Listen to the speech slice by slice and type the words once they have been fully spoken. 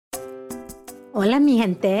Hola, mi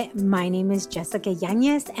gente. My name is Jessica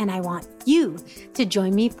Yanez, and I want you to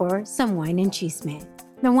join me for some Wine and Chisme.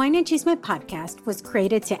 The Wine and Chisme podcast was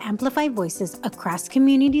created to amplify voices across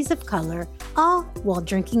communities of color, all while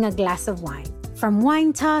drinking a glass of wine. From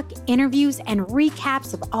wine talk, interviews, and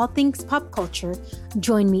recaps of all things pop culture,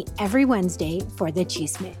 join me every Wednesday for the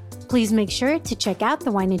Chisme. Please make sure to check out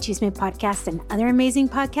the Wine and Chisme podcast and other amazing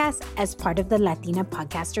podcasts as part of the Latina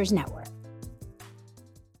Podcasters Network.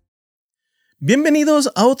 Bienvenidos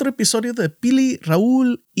a otro episodio de Pili,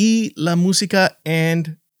 Raúl y la música,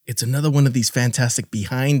 and it's another one of these fantastic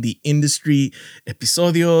behind the industry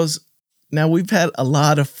episodios. Now, we've had a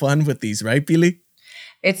lot of fun with these, right, Pili?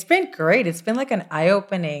 It's been great. It's been like an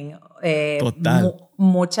eye-opening. Total.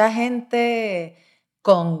 Mucha gente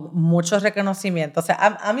con mucho reconocimiento. O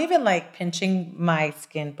sea, I'm even like pinching my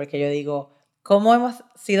skin porque yo digo, ¿cómo hemos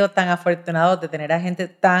sido tan afortunados de tener a gente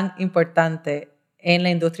tan importante en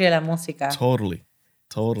la industria de la música? Totally.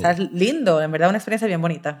 O sea, es lindo, en verdad, una experiencia bien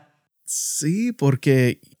bonita. Sí,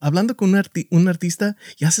 porque hablando con un artista,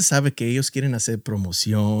 ya se sabe que ellos quieren hacer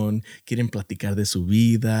promoción, quieren platicar de su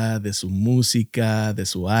vida, de su música, de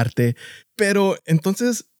su arte. Pero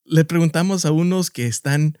entonces le preguntamos a unos que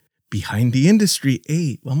están behind the industry,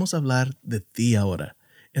 hey, vamos a hablar de ti ahora.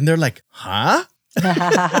 And they're like, huh?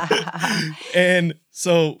 And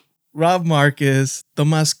so Rob Marquez,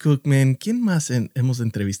 Tomás Cookman, ¿quién más hemos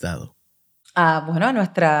entrevistado? Bueno, a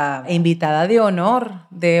nuestra invitada de honor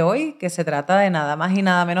de hoy, que se trata de nada más y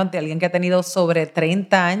nada menos de alguien que ha tenido sobre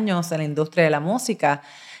 30 años en la industria de la música,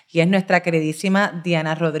 y es nuestra queridísima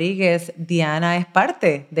Diana Rodríguez. Diana es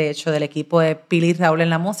parte, de hecho, del equipo de Pili y Raúl en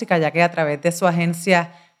la música, ya que a través de su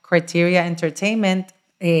agencia Criteria Entertainment,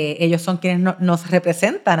 ellos son quienes nos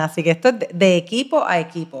representan, así que esto es de equipo a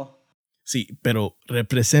equipo. Sí, pero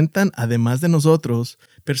representan, además de nosotros,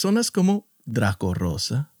 personas como Draco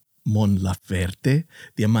Rosa, Mon Laferte,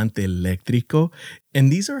 Diamante Eléctrico,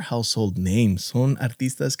 and these are household names. Son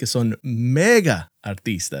artistas que son mega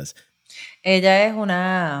artistas. Ella es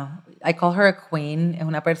I call her a queen, es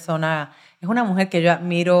una mujer que yo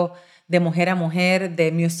admiro de mujer a mujer,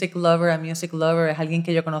 de music lover a music lover. Es alguien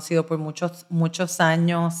que yo he conocido por muchos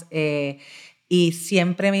años y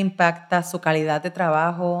siempre me impacta su calidad de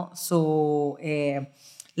trabajo,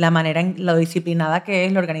 la manera, lo disciplinada que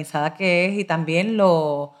es, lo organizada que es y también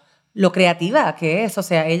lo creativa que es. O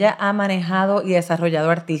sea, ella ha manejado y desarrollado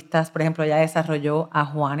artistas. Por ejemplo, ella desarrolló a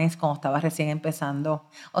Juanes cuando estaba recién empezando.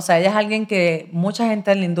 O sea, ella es alguien que mucha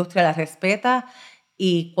gente en la industria la respeta,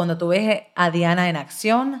 y cuando tú ves a Diana en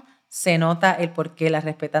acción, se nota el por qué la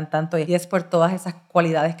respetan tanto, y es por todas esas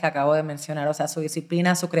cualidades que acabo de mencionar. O sea, su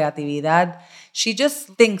disciplina, su creatividad. She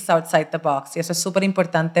just thinks outside the box, y eso es súper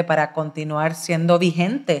importante para continuar siendo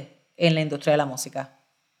vigente en la industria de la música.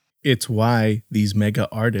 It's why these mega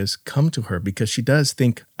artists come to her, because she does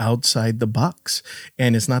think outside the box.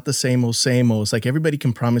 And it's not the same old. It's like everybody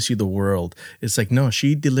can promise you the world. It's like, no,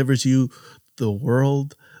 she delivers you the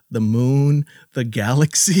world, the moon, the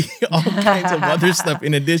galaxy, all kinds of other stuff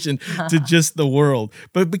in addition to just the world.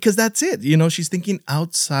 But because that's it, you know, she's thinking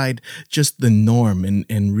outside just the norm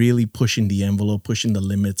and really pushing the envelope, pushing the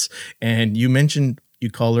limits. And you mentioned,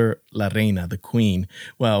 you call her La Reina, the queen.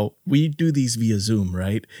 Well, we do these via Zoom,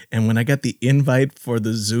 right? And when I got the invite for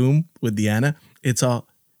the Zoom with Diana, it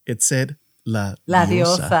said La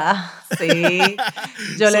Diosa. Sí.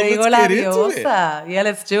 Yo le digo la diosa. Yeah,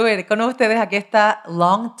 let's do it. Con ustedes aquí está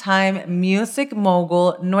longtime music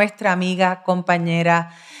mogul, nuestra amiga,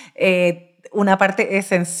 compañera, una parte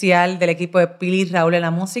esencial del equipo de Pili y Raúl en la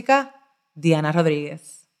música, Diana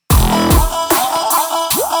Rodríguez.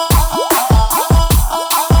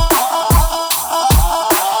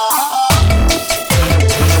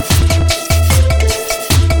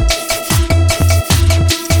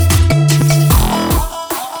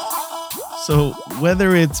 So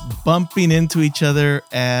whether it's bumping into each other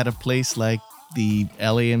at a place like the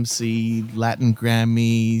LAMC, Latin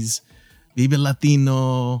Grammys, Vive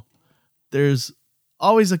Latino, there's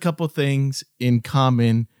always a couple things in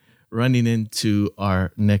common running into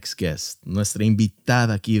our next guest, nuestra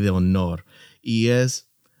invitada aquí de honor. Y es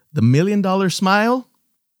the $1 Million Smile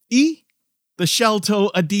y the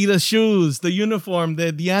Shell-Toe Adidas shoes, the uniform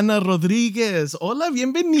de Diana Rodríguez. Hola,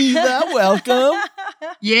 bienvenida. Welcome.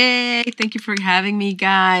 Yay. Thank you for having me,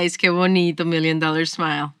 guys. Qué bonito, $1 Million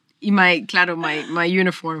Smile. Y my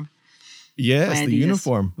uniform. Yes, the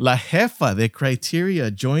uniform. La jefa de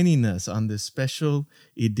Criteria joining us on this special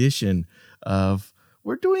edition of,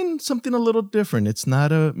 we're doing something a little different. It's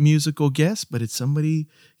not a musical guest, but it's somebody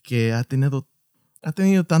que ha tenido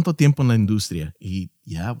tanto tiempo en la industria. Y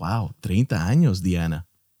ya, wow, 30 años, Diana.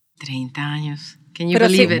 30 años. Can you Pero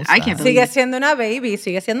believe it? I can't believe sigue it. siendo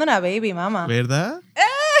una baby, mamá. ¿Verdad?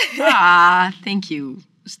 Thank you.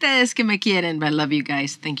 Ustedes que me quieren, but I love you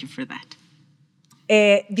guys. Thank you for that.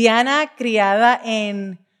 Diana, criada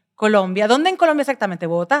en Colombia. ¿Dónde en Colombia exactamente?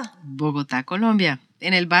 ¿Bogotá? Bogotá, Colombia,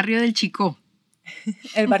 en el barrio del Chicó.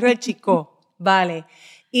 El barrio del Chicó. Vale.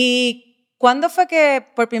 ¿Y cuándo fue que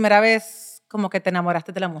por primera vez como que te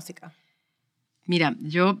enamoraste de la música? Mira,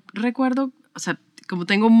 yo recuerdo, o sea, como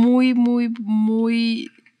tengo muy, muy,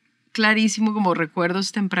 muy clarísimo como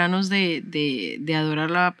recuerdos tempranos de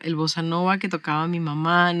adorar el bossa nova que tocaba mi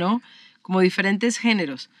mamá, ¿no? Como diferentes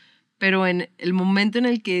géneros. Pero en el momento en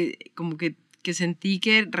el que como que sentí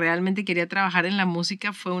que realmente quería trabajar en la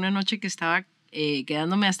música fue una noche que estaba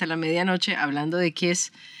quedándome hasta la medianoche hablando de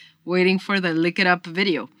Kiss, waiting for the Lick It Up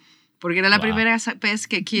video. Porque era la primera vez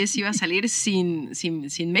que Kiss iba a salir sin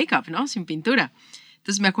make-up, ¿no? Sin pintura.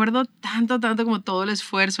 Entonces me acuerdo tanto como todo el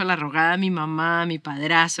esfuerzo, la rogada de mi mamá, mi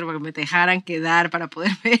padrastro, para que me dejaran quedar para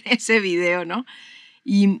poder ver ese video, ¿no?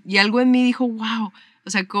 Y algo en mí dijo, wow, o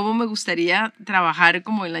sea, cómo me gustaría trabajar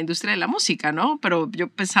como en la industria de la música, ¿no? Pero yo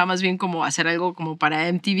pensaba más bien como hacer algo como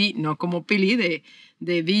para MTV, no como Pili de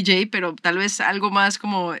VJ, pero tal vez algo más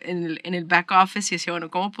como en el back office y decía, bueno,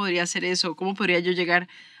 ¿cómo podría hacer eso? ¿Cómo podría yo llegar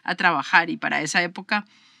a trabajar? Y para esa época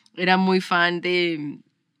era muy fan de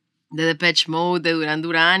Depeche Mode, de Duran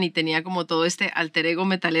Duran, y tenía como todo este alter ego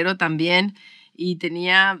metalero también, y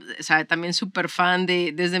tenía, o sea, también súper fan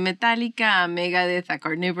desde Metallica a Megadeth, a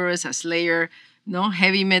Carnivorous, a Slayer, ¿no?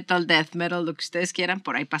 Heavy metal, death metal, lo que ustedes quieran,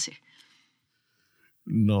 por ahí pasé.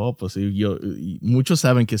 No, pues sí, muchos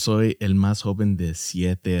saben que soy el más joven de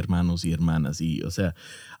 7 hermanos y hermanas, y o sea,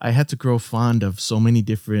 I had to grow fond of so many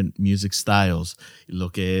different music styles,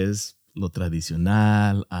 lo que es lo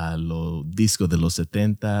tradicional, a lo disco de los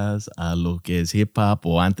 70s, a lo que es hip hop,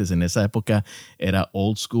 o antes en esa época era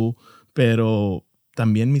old school, pero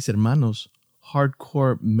también mis hermanos,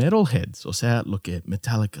 hardcore metalheads, o sea, lo que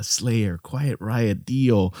Metallica, Slayer, Quiet Riot,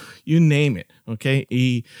 Dio, you name it, ¿ok?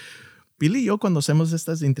 Y Billy y yo cuando hacemos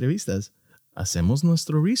estas entrevistas, hacemos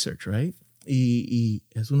nuestro research, right? Y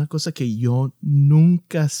es una cosa que yo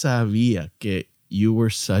nunca sabía que you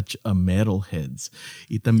were such a metalheads.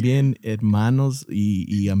 Y también hermanos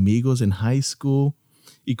y amigos en high school.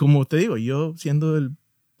 Y como te digo, yo siendo el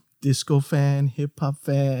disco fan, hip hop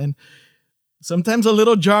fan, sometimes a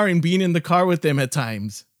little jarring being in the car with them at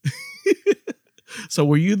times. So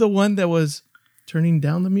were you the one that was turning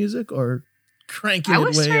down the music or cranking it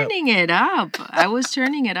way up? I was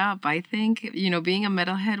turning it up. I think, being a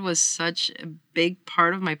metalhead was such a big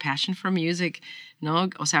part of my passion for music, ¿no?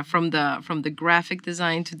 O sea, from the graphic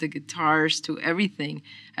design to the guitars to everything.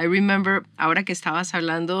 I remember, ahora que estabas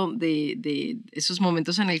hablando de esos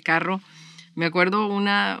momentos en el carro, me acuerdo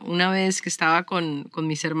una vez que estaba con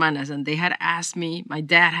mis hermanas, and they had asked me, my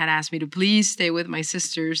dad had asked me to please stay with my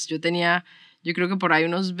sisters. Yo creo que por ahí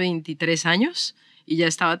unos 23 años, y ya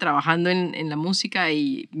estaba trabajando en la música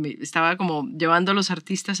y estaba como llevando a los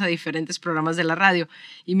artistas a diferentes programas de la radio.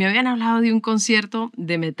 Y me habían hablado de un concierto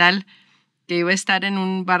de metal que iba a estar en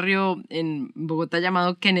un barrio en Bogotá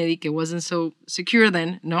llamado Kennedy, que wasn't so secure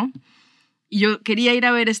then, ¿no? Y yo quería ir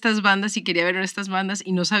a ver estas bandas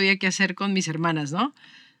y no sabía qué hacer con mis hermanas, ¿no?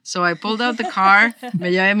 So I pulled out the car,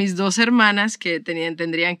 me llevé a mis 2 hermanas que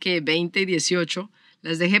tendrían que 20 y 18,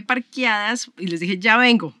 las dejé parqueadas y les dije, ya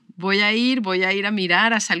vengo. Voy a ir a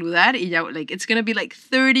mirar, a saludar y ya, like, it's gonna be like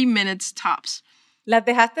 30 minutes tops. Las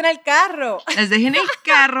dejaste en el carro. Las dejé en el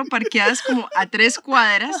carro parqueadas como a 3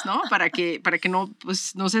 cuadras, ¿no? Para que no,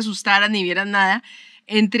 pues, no se asustaran ni vieran nada.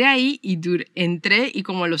 Entré ahí entré y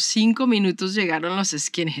como a los 5 minutos llegaron los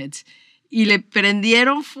skinheads y le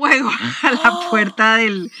prendieron fuego a la puerta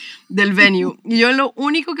del venue. Y yo lo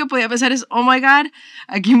único que podía pensar es, oh my God,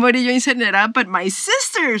 aquí morí yo incinerada, but my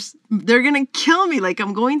sisters, they're gonna kill me, like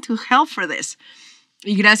I'm going to hell for this.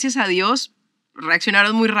 Y gracias a Dios,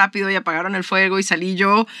 reaccionaron muy rápido y apagaron el fuego y salí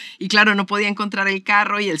yo. Y claro, no podía encontrar el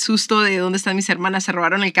carro y el susto de dónde están mis hermanas. Se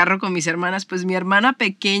robaron el carro con mis hermanas. Pues mi hermana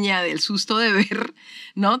pequeña, del susto de ver,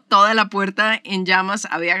 ¿no? Toda la puerta en llamas,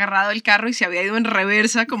 había agarrado el carro y se había ido en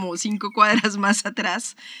reversa como 5 cuadras más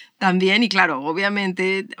atrás también. Y claro,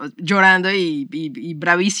 obviamente llorando y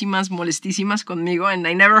bravísimas, molestísimas conmigo. And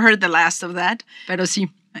I never heard the last of that. Pero sí,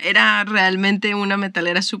 era realmente una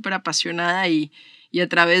metalera súper apasionada y a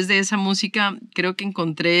través de esa música creo que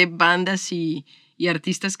encontré bandas y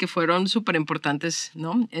artistas que fueron súper importantes,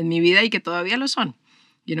 ¿no? En mi vida y que todavía lo son,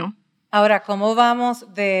 you know? Ahora, ¿cómo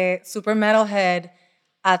vamos de super metalhead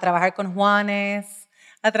a trabajar con Juanes,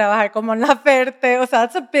 a trabajar con Mon Laferte? O sea,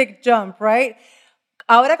 that's a big jump, right?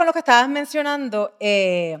 Ahora con lo que estabas mencionando,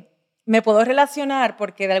 me puedo relacionar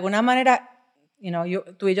porque de alguna manera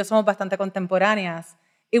tú y yo somos bastante contemporáneas.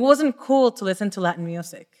 It wasn't cool to listen to Latin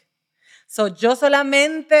music. So yo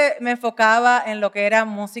solamente me enfocaba en lo que era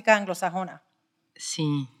música anglosajona.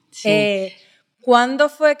 Sí, sí. ¿Cuándo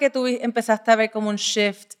fue que tú empezaste a ver como un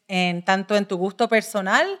shift tanto en tu gusto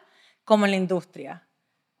personal como en la industria?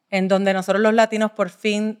 En donde nosotros los latinos por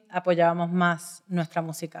fin apoyábamos más nuestra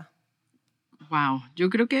música. Wow, yo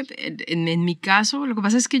creo que en mi caso, lo que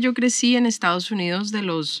pasa es que yo crecí en Estados Unidos de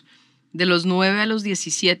los 9 a los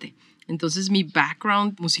 17. Entonces mi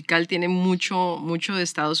background musical tiene mucho de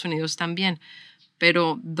Estados Unidos también.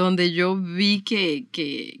 Pero donde yo vi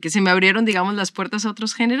que se me abrieron, digamos, las puertas a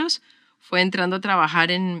otros géneros fue entrando a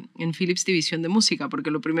trabajar en Philips División de Música,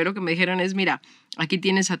 porque lo primero que me dijeron es, mira, aquí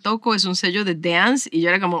tienes a Toco, es un sello de dance, y yo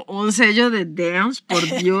era como, ¿un sello de dance? Por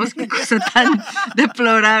Dios, qué cosa tan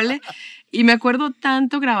deplorable. Y me acuerdo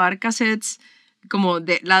tanto grabar cassettes como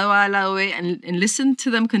de lado A a lado B and listen to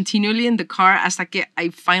them continually in the car hasta que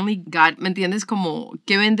I finally got, ¿me entiendes? Como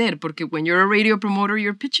qué vender, porque when you're a radio promoter,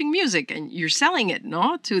 you're pitching music and you're selling it,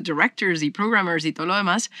 ¿no? To directors y programmers y todo lo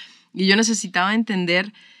demás. Y yo necesitaba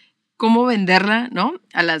entender cómo venderla, ¿no?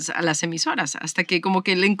 A las emisoras, hasta que como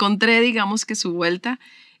que le encontré, digamos, que su vuelta,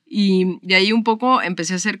 y de ahí un poco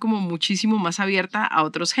empecé a ser como muchísimo más abierta a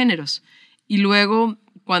otros géneros. Y luego,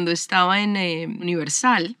 cuando estaba en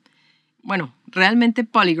Universal, bueno, realmente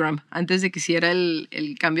Polygram, antes de que hiciera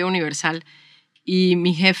el cambio a Universal, y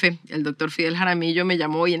mi jefe, el doctor Fidel Jaramillo, me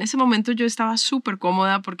llamó, y en ese momento yo estaba súper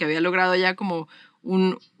cómoda porque había logrado ya como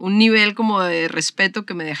un nivel como de respeto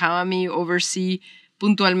que me dejaba a mí oversee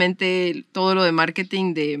puntualmente todo lo de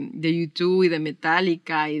marketing de YouTube y de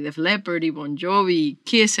Metallica y de Def Leppard y Bon Jovi y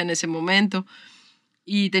Kiss en ese momento.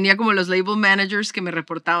 Y tenía como los label managers que me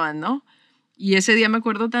reportaban, ¿no? Y ese día me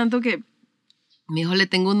acuerdo tanto que me dijo, le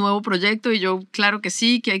tengo un nuevo proyecto, y yo, claro que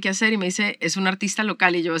sí, ¿qué hay que hacer? Y me dice, es un artista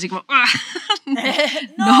local, y yo así como,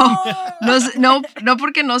 no,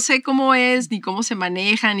 porque no sé cómo es, ni cómo se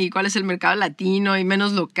maneja, ni cuál es el mercado latino, y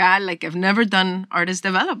menos local, like I've never done artist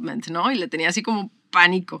development, ¿no? Y le tenía así como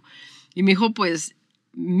pánico. Y me dijo, pues,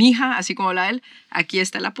 mija, así como habla él, aquí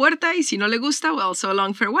está la puerta, y si no le gusta, well, so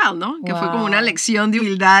long, farewell, ¿no? Wow. Que fue como una lección de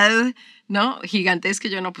humildad, ¿no? Gigantesca.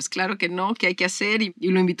 Yo, no, pues claro que no, ¿qué hay que hacer? Y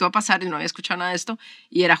lo invitó a pasar, y no había escuchado nada de esto,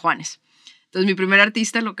 y era Juanes. Entonces mi primer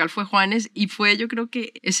artista local fue Juanes, y fue, yo creo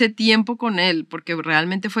que ese tiempo con él, porque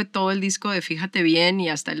realmente fue todo el disco de Fíjate Bien y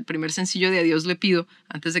hasta el primer sencillo de Adiós le pido,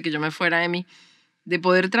 antes de que yo me fuera, Emi, de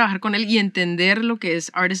poder trabajar con él y entender lo que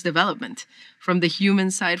es artist development, from the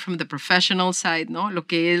human side, from the professional side, ¿no? Lo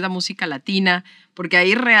que es la música latina, porque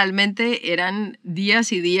ahí realmente eran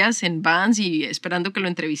días y días en bands y esperando que lo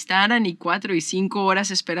entrevistaran, y 4 y 5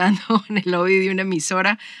 horas esperando en el lobby de una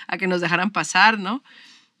emisora a que nos dejaran pasar, ¿no?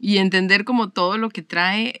 Y entender como todo lo que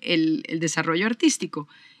trae el desarrollo artístico.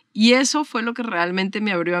 Y eso fue lo que realmente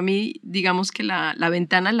me abrió a mí, digamos que la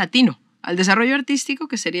ventana al latino, al desarrollo artístico,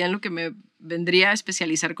 que sería en lo que me vendría a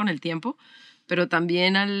especializar con el tiempo, pero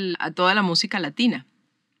también a toda la música latina.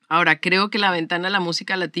 Ahora, creo que la ventana a la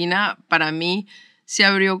música latina para mí se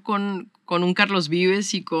abrió con un Carlos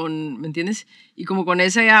Vives y ¿me entiendes? Y como con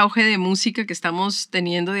ese auge de música que estamos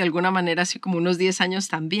teniendo de alguna manera hace como unos 10 años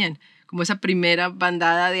también, como esa primera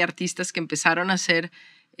bandada de artistas que empezaron a hacer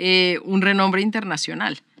un renombre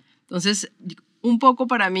internacional. Entonces, un poco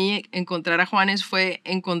para mí encontrar a Juanes fue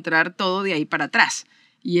encontrar todo de ahí para atrás.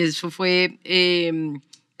 Y eso fue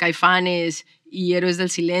Caifanes y Héroes del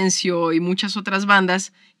Silencio y muchas otras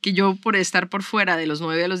bandas que yo, por estar por fuera de los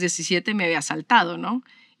 9 a los 17, me había saltado, ¿no?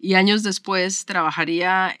 Y años después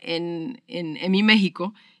trabajaría en mi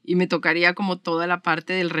México, y me tocaría como toda la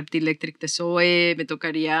parte del Reptil Electric de Zoe, me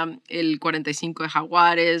tocaría el 45 de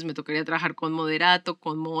Jaguares, me tocaría trabajar con Moderato,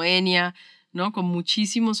 con Moenia, ¿no? Con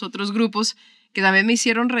muchísimos otros grupos que también me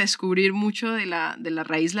hicieron redescubrir mucho de la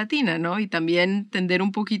raíz latina, ¿no? Y también entender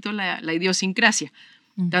un poquito la idiosincrasia,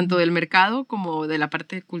 tanto del mercado como de la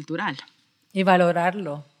parte cultural. Y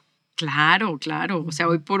valorarlo. Claro, claro. O sea,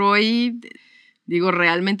 hoy por hoy, digo,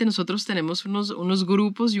 realmente nosotros tenemos unos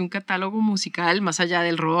grupos y un catálogo musical más allá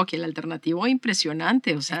del rock y el alternativo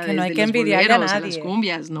impresionante. O sea, es que no hay que desde los envidiar a boleros nadie. a las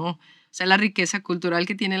cumbias, ¿no? O sea, la riqueza cultural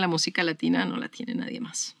que tiene la música latina no la tiene nadie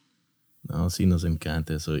más. No, sí, nos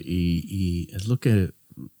encanta eso. Y es lo que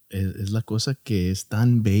es la cosa que es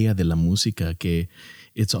tan bella de la música, que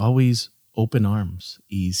it's always open arms,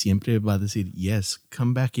 y siempre va a decir, yes,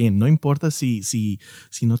 come back in. No importa si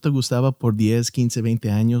no te gustaba por 10, 15,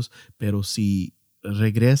 20 años, pero si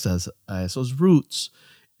regresas a esos roots,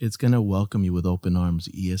 it's going to welcome you with open arms.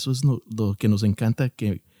 Y eso es lo que nos encanta,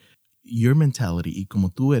 que your mentality y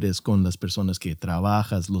como tú eres con las personas que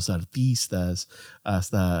trabajas, los artistas,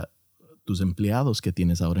 hasta tus empleados que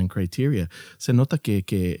tienes ahora en Criteria, se nota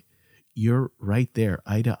que you're right there,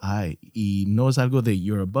 eye to eye. Y no es algo de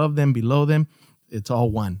you're above them, below them. It's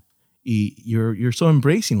all one. Y you're so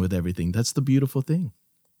embracing with everything. That's the beautiful thing.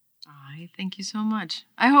 Ay, thank you so much.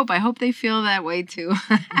 I hope they feel that way too.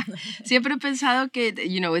 Siempre he pensado que,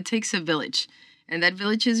 it takes a village. And that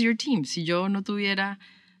village is your team. Si yo no tuviera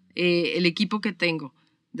el equipo que tengo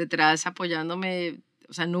detrás apoyándome,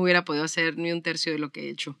 o sea, no hubiera podido hacer ni un tercio de lo que he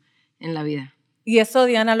hecho en la vida. ¿Y eso,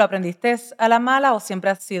 Diana, lo aprendiste a la mala o siempre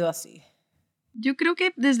has sido así? Yo creo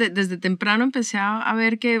que desde temprano empecé a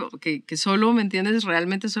ver que solo, ¿me entiendes?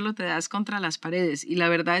 Realmente solo te das contra las paredes. Y la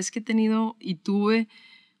verdad es que he tenido y tuve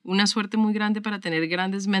una suerte muy grande para tener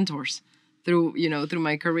grandes mentors through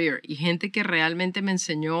my career. Y gente que realmente me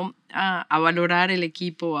enseñó a valorar el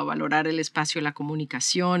equipo, a valorar el espacio, la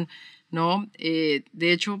comunicación, ¿no?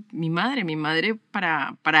 De hecho, mi madre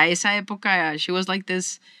para esa época, she was like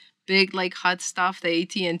this big, like, hot stuff de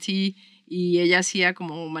AT&T, y ella hacía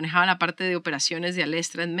como, manejaba la parte de operaciones de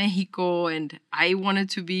Alestra en México, and I wanted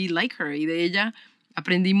to be like her, y de ella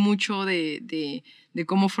aprendí mucho de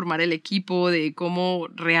cómo formar el equipo, de cómo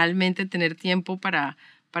realmente tener tiempo para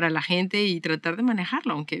la gente y tratar de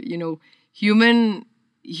manejarlo, aunque,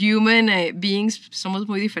 human beings somos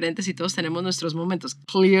muy diferentes y todos tenemos nuestros momentos.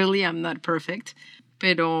 Clearly, I'm not perfect,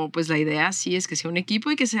 pero pues la idea sí es que sea un equipo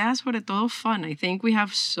y que sea sobre todo fun. I think we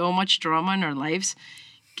have so much drama in our lives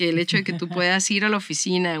que el hecho de que tú puedas ir a la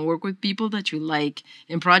oficina and work with people that you like,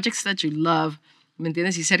 in projects that you love, ¿me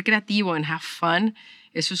entiendes? Y ser creativo and have fun,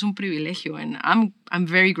 eso es un privilegio, and I'm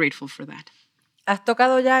very grateful for that. Has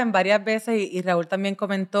tocado ya en varias veces y Raúl también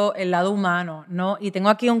comentó el lado humano, ¿no? Y tengo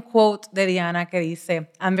aquí un quote de Diana que dice,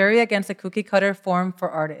 I'm very against a cookie cutter form for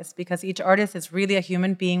artists because each artist is really a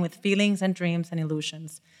human being with feelings and dreams and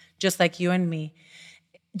illusions, just like you and me.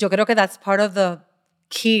 Yo creo que that's part of the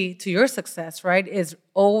key to your success, right? Is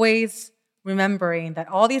always remembering that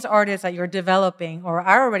all these artists that you're developing or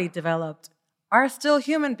are already developed are still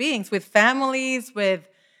human beings with families, with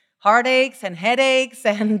heartaches and headaches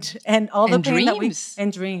and all the pain dreams.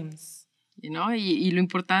 And dreams. Y lo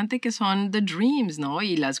importante que son the dreams, ¿no?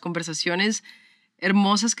 Y las conversaciones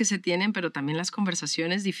hermosas que se tienen, pero también las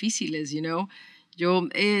conversaciones difíciles, Yo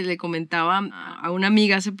le comentaba a una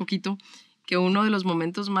amiga hace poquito que uno de los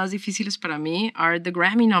momentos más difíciles para mí are the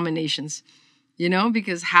Grammy nominations,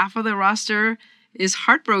 because half of the roster is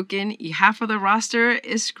heartbroken y half of the roster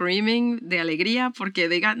is screaming de alegría porque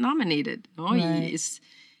they got nominated, ¿no? Right. Y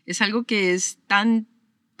es algo que es tan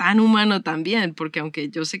humano también, porque aunque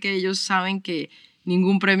yo sé que ellos saben que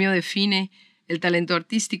ningún premio define el talento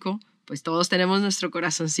artístico, pues todos tenemos nuestro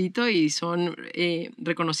corazoncito y son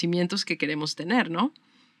reconocimientos que queremos tener, ¿no?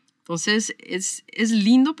 Entonces es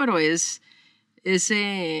lindo, pero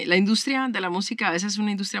la industria de la música a veces es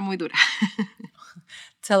una industria muy dura.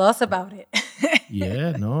 Tell us about it.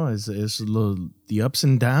 Yeah, no, es the ups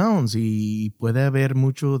and downs, y puede haber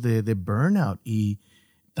mucho de burnout. Y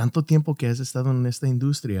tanto tiempo que has estado en esta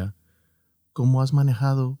industria, ¿cómo has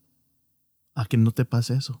manejado a que no te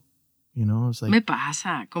pase eso? It's like, me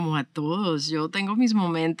pasa, como a todos. Yo tengo mis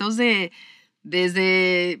momentos desde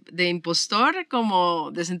de impostor,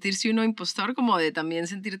 como de sentirse uno impostor, como de también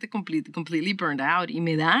sentirte completely burned out. Y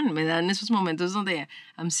me dan esos momentos donde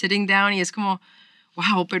I'm sitting down y es como,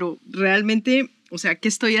 wow, pero realmente, o sea, ¿qué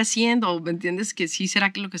estoy haciendo? ¿Me entiendes? Que sí,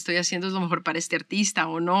 ¿será que lo que estoy haciendo es lo mejor para este artista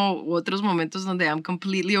o no? U otros momentos donde I'm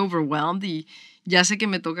completely overwhelmed y ya sé que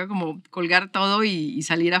me toca como colgar todo y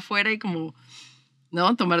salir afuera y como,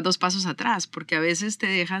 ¿no? Tomar 2 pasos atrás, porque a veces te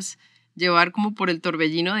dejas llevar como por el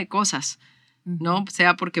torbellino de cosas, ¿no?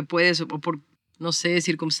 Sea porque puedes o por, no sé,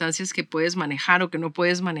 circunstancias que puedes manejar o que no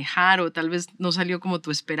puedes manejar, o tal vez no salió como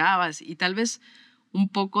tú esperabas, y tal vez un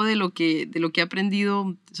poco de lo que he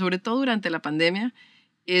aprendido, sobre todo durante la pandemia,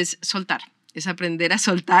 es soltar, es aprender a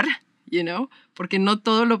soltar, porque no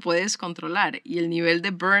todo lo puedes controlar, y el nivel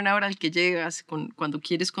de burnout al que llegas cuando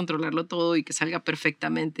quieres controlarlo todo y que salga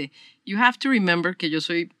perfectamente. You have to remember que yo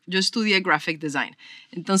estudié graphic design,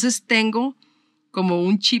 entonces tengo como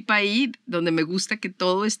un chip ahí donde me gusta que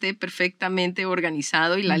todo esté perfectamente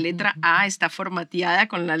organizado y la letra A está formateada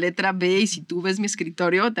con la letra B, y si tú ves mi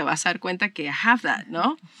escritorio te vas a dar cuenta que I have that,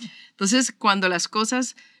 ¿no? Entonces, cuando las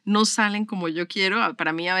cosas no salen como yo quiero,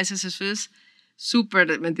 para mí a veces eso es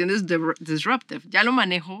súper, ¿me entiendes? Disruptive. Ya lo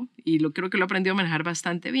manejo y creo que lo aprendí a manejar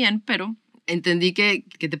bastante bien, pero entendí que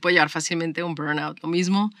te puede llevar fácilmente a un burnout. Lo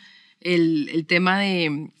mismo el tema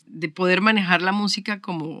de poder manejar la música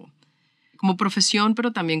como profesión,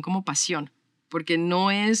 pero también como pasión, porque no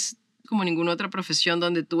es como ninguna otra profesión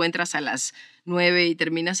donde tú entras a las 9 y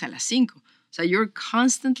terminas a las 5. O sea, you're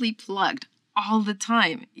constantly plugged all the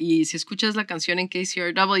time. Y si escuchas la canción en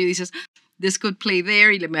KCRW, dices, this could play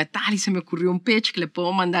there, y se me ocurrió un pitch que le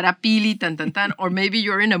puedo mandar a Pili, tan. Or maybe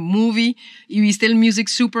you're in a movie y viste el music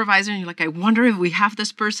supervisor and you're like, I wonder if we have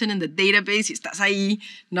this person in the database, y estás ahí,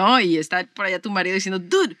 ¿no? Y está por allá tu marido diciendo,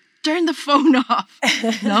 dude, turn the phone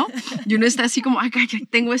off, ¿no? Y uno está así como, ay,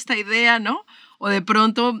 tengo esta idea, ¿no? O de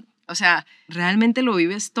pronto, o sea, realmente lo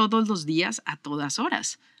vives todos los días a todas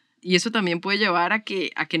horas. Y eso también puede llevar a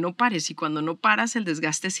que no pares, y cuando no paras el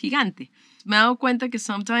desgaste es gigante. Me he dado cuenta que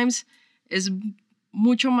sometimes es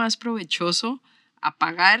mucho más provechoso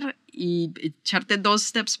apagar y echarte 2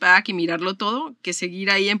 steps back y mirarlo todo que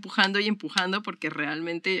seguir ahí empujando y empujando, porque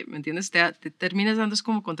realmente, ¿me entiendes? Te terminas dando es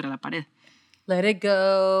como contra la pared. Let it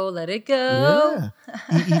go, let it go. Yeah.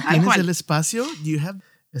 ¿Y tienes el espacio? Do you have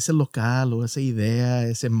ese local o esa idea,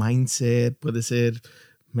 ese mindset? Puede ser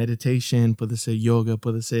meditation, puede ser yoga,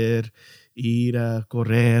 puede ser ir a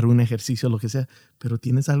correr, un ejercicio, lo que sea. Pero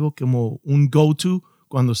 ¿tienes algo como un go-to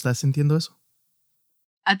cuando estás sintiendo eso?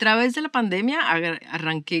 A través de la pandemia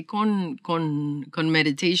arranqué con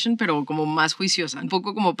meditation, pero como más juiciosa, un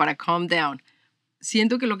poco como para calm down.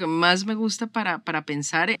 Siento que lo que más me gusta para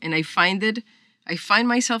pensar, and I find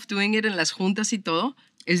myself doing it en las juntas y todo,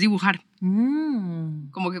 es dibujar.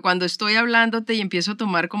 Como que cuando estoy hablándote y empiezo a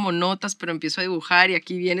tomar como notas, pero empiezo a dibujar y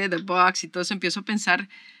aquí viene the box y todo eso, empiezo a pensar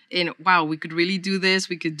en, wow, we could really do this,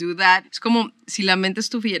 we could do that. Es como si la mente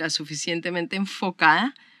estuviera suficientemente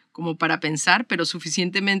enfocada como para pensar, pero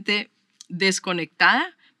suficientemente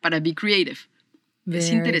desconectada para be creative.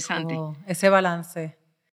 Es interesante. Cool.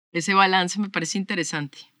 Ese balance me parece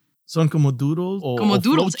interesante. ¿Son como doodles? Como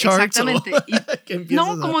doodles, exactamente.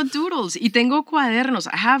 No, como doodles. Y tengo cuadernos.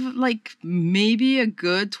 I have like maybe a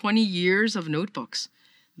good 20 years of notebooks,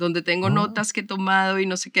 donde tengo notas que he tomado y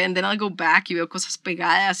no sé qué. And then I'll go back y veo cosas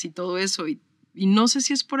pegadas y todo eso. Y no sé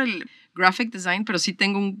si es por el graphic design, pero sí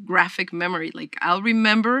tengo un graphic memory. Like, I'll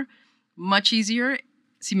remember much easier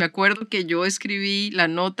si me acuerdo que yo escribí la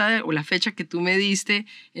nota o la fecha que tú me diste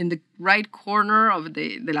in the right corner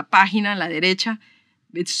de la página, a la derecha.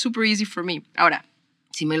 It's super easy for me. Ahora,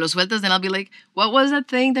 si me lo sueltas, then I'll be like, what was that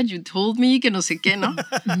thing that you told me? Que no sé qué, ¿no?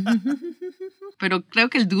 Pero creo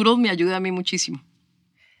que el doodle me ayuda a mí muchísimo.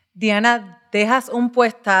 Diana, dejas un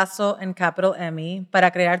puestazo en Capital Emmy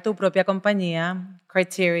para crear tu propia compañía,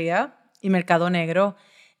 Criteria y Mercado Negro.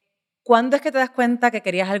 ¿Cuándo es que te das cuenta que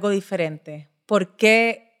querías algo diferente? ¿Por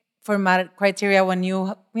qué formar Criteria when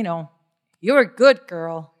you know, you were good,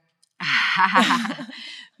 girl?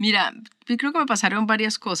 Mira, yo creo que me pasaron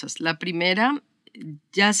varias cosas. La primera,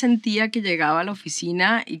 ya sentía que llegaba a la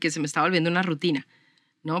oficina y que se me estaba volviendo una rutina,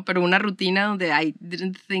 ¿no? Pero una rutina donde I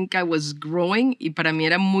didn't think I was growing, y para mí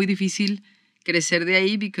era muy difícil crecer de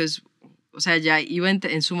ahí because, o sea, ya iba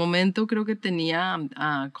en su momento, creo que tenía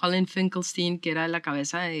a Colin Finkelstein, que era la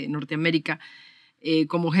cabeza de Norteamérica,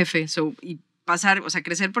 como jefe. Y pasar, o sea,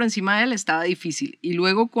 crecer por encima de él estaba difícil. Y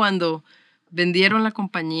luego cuando vendieron la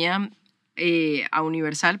compañía a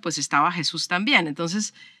Universal, pues estaba Jesús también.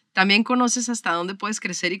 Entonces, también conoces hasta dónde puedes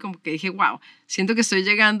crecer, y como que dije, wow, siento que estoy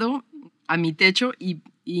llegando a mi techo.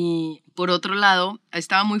 Y por otro lado,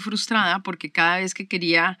 estaba muy frustrada porque cada vez que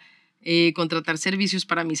quería contratar servicios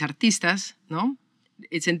para mis artistas, ¿no?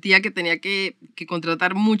 Sentía que tenía que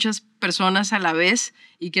contratar muchas personas a la vez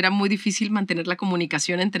y que era muy difícil mantener la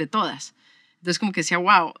comunicación entre todas. Entonces como que decía,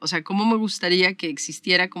 wow, o sea, ¿cómo me gustaría que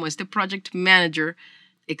existiera como este project manager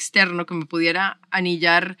externo que me pudiera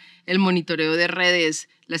anillar el monitoreo de redes,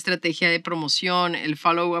 la estrategia de promoción, el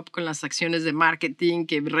follow-up con las acciones de marketing,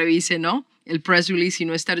 que revise, ¿no?, el press release, y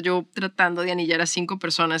no estar yo tratando de anillar a 5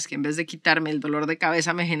 personas que en vez de quitarme el dolor de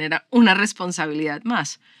cabeza me genera una responsabilidad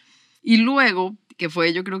más. Y luego, que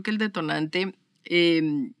fue yo creo que el detonante,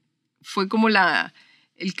 fue como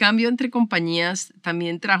el cambio entre compañías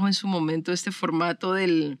también trajo en su momento este formato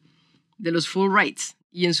de los full rights.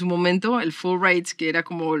 Y en su momento el full rights, que era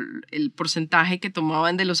como el porcentaje que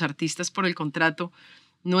tomaban de los artistas por el contrato,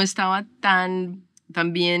 no estaba tan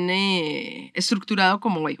bien estructurado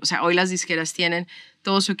como hoy. O sea, hoy las disqueras tienen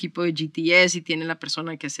todo su equipo de GTS y tienen la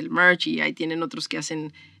persona que hace el merch, y ahí tienen otros que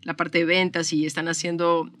hacen la parte de ventas y están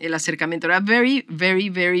haciendo el acercamiento. Era very, very,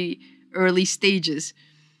 very early stages.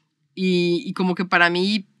 Y como que para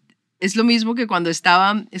mí es lo mismo que cuando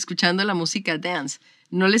estaba escuchando la música dance.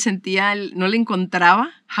 No le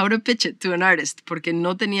encontraba how to pitch it to an artist porque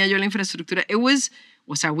no tenía yo la infraestructura.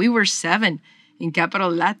 We were 7 en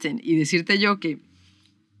Capital Latin, y decirte yo que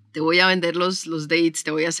te voy a vender los dates,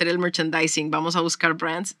 te voy a hacer el merchandising, vamos a buscar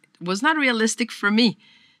brands, was not realistic for me.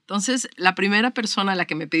 Entonces, la primera persona a la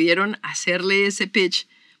que me pidieron hacerle ese pitch,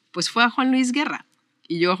 pues fue a Juan Luis Guerra.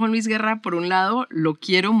 Y yo a Juan Luis Guerra, por un lado, lo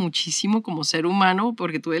quiero muchísimo como ser humano,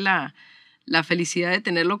 porque tuve la felicidad de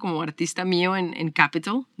tenerlo como artista mío en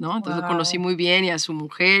Capitol, ¿no? Entonces lo conocí muy bien, y a su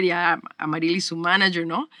mujer, y a Marily, su manager,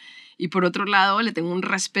 ¿no? Y por otro lado, le tengo un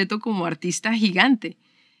respeto como artista gigante.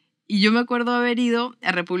 Y yo me acuerdo haber ido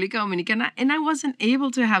a República Dominicana and I wasn't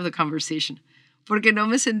able to have the conversation. Porque no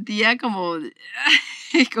me sentía como,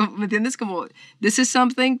 ¿me entiendes? Como, this is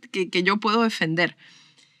something que yo puedo defender.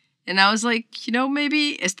 And I was like,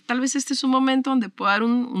 maybe, tal vez este es un momento donde puedo dar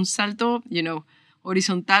un salto,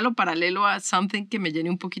 horizontal o paralelo a something que me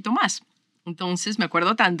llene un poquito más. Entonces me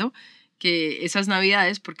acuerdo tanto que esas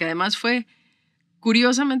navidades, porque además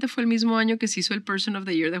curiosamente fue el mismo año que se hizo el Person of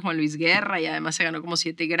the Year de Juan Luis Guerra, y además se ganó como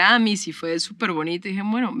 7 Grammys y fue súper bonito. Y dije,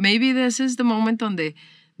 bueno, maybe this is the moment donde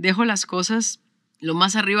dejo las cosas lo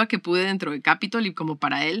más arriba que pude dentro de Capitol y como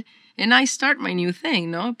para él, and I start my new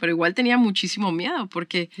thing, ¿no? Pero igual tenía muchísimo miedo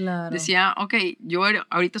porque decía, ok, yo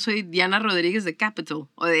ahorita soy Diana Rodríguez de Capitol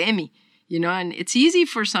o de Emmy, and it's easy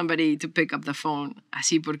for somebody to pick up the phone,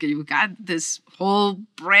 así porque you got this whole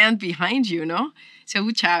brand behind you, ¿no? Se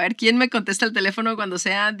escucha, a ver quién me contesta el teléfono cuando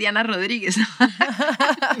sea Diana Rodríguez.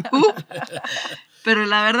 Pero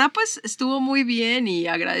la verdad, pues, estuvo muy bien y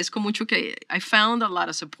agradezco mucho que I found a lot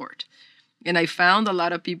of support. And I found a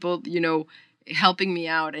lot of people, helping me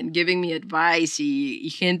out and giving me advice. Y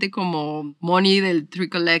gente como Moni del Tree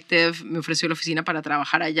Collective me ofreció la oficina para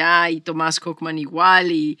trabajar allá, y Tomás Cockman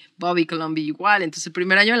igual, y Bobby Colombi igual. Entonces, el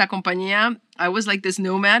primer año de la compañía, I was like this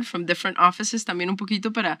nomad from different offices, también un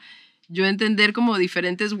poquito para yo entender como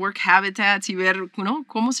diferentes work habitats y ver,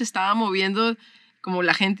 cómo se estaba moviendo como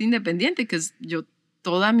la gente independiente, que yo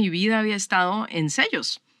toda mi vida había estado en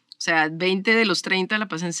sellos. O sea, 20 de los 30 la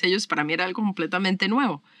pasé en sellos, para mí era algo completamente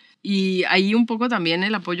nuevo. Y ahí un poco también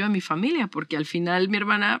el apoyo de mi familia, porque al final mi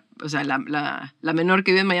hermana, o sea, la menor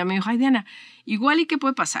que vive en Miami, me dijo, ay, Diana, igual y qué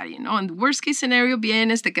puede pasar, En worst case scenario,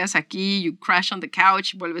 vienes, te quedas aquí, you crash on the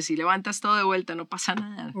couch, vuelves y levantas todo de vuelta, no pasa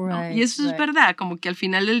nada, ¿no? Y eso es verdad, como que al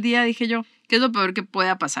final del día dije yo, ¿qué es lo peor que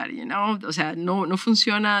pueda pasar, O sea, no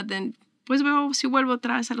funciona, pues veo si vuelvo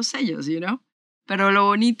otra vez a los sellos, Pero lo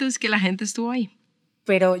bonito es que la gente estuvo ahí.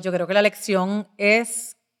 Pero yo creo que la lección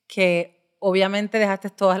es que obviamente dejaste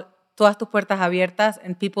todas tus puertas abiertas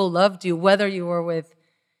and people loved you, whether you were with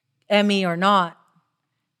Emmy or not.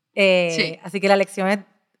 Sí. Así que la lección es,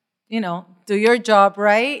 do your job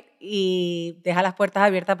right y deja las puertas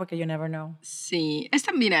abiertas porque you never know. Sí,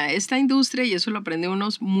 esta industria, y eso lo aprende uno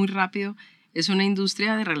muy rápido, es una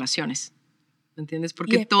industria de relaciones. ¿Me entiendes?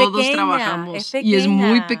 Porque todos trabajamos y es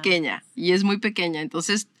muy pequeña.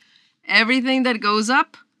 Entonces, everything that goes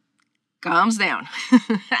up comes down.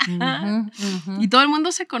 Y todo el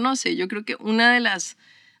mundo se conoce. Yo creo que una de las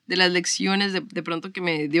lecciones de pronto que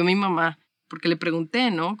me dio mi mamá, porque le pregunté,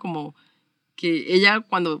 ¿no? Como que ella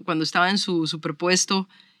cuando estaba en su superpuesto,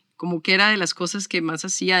 como que era de las cosas que más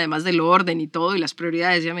hacía, además del orden y todo y las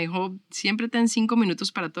prioridades, ella me dijo, siempre ten 5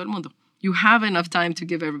 minutos para todo el mundo. You have enough time to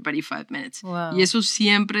give everybody 5 minutes. Wow. Y eso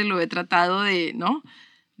siempre lo he tratado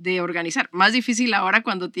de organizar. Más difícil ahora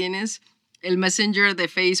cuando tienes el Messenger de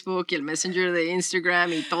Facebook y el Messenger de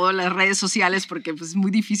Instagram y todas las redes sociales, porque pues, es muy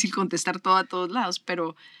difícil contestar todo a todos lados,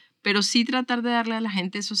 pero sí tratar de darle a la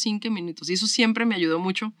gente esos 5 minutos. Y eso siempre me ayudó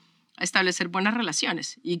mucho a establecer buenas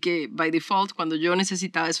relaciones y que, by default, cuando yo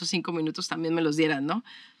necesitaba esos 5 minutos también me los dieran, ¿no?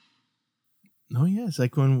 No, yeah, it's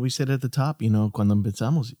like when we said at the top, cuando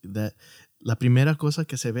empezamos, la primera cosa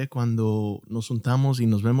que se ve cuando nos juntamos y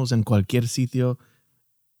nos vemos en cualquier sitio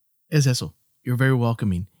es eso. You're very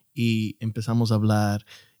welcoming. Y empezamos a hablar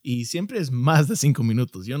y siempre es más de 5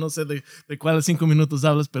 minutos. Yo no sé de cuáles 5 minutos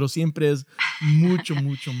hablas, pero siempre es mucho,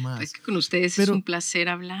 mucho más. Es que con ustedes es un placer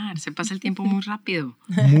hablar. Se pasa el tiempo muy rápido.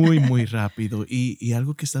 Muy, muy rápido. Y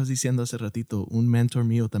algo que estabas diciendo hace ratito, un mentor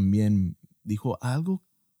mío también dijo algo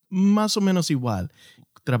más o menos igual.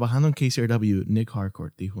 Trabajando en KCRW, Nick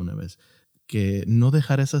Harcourt dijo una vez que no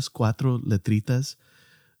dejar esas 4 letritas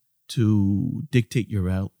to dictate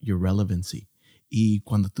your relevancy. Y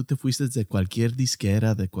cuando tú te fuiste de cualquier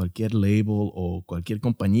disquera, de cualquier label o cualquier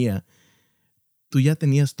compañía, tú ya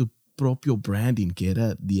tenías tu propio branding, que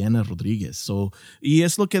era Diana Rodríguez. Y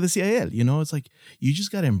es lo que decía él, it's like, you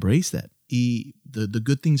just got to embrace that. Y the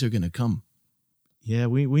good things are going to come. Yeah,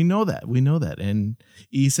 we know that.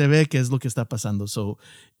 Y se ve qué es lo que está pasando.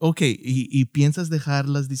 Okay, y piensas dejar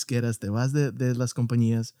las disqueras, te vas de las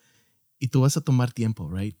compañías y tú vas a tomar tiempo,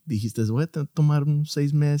 right? Dijiste, voy a tomar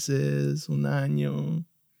 6 meses, 1 año.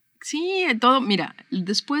 Sí, todo. Mira,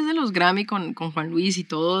 después de los Grammy con Juan Luis y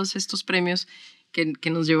todos estos premios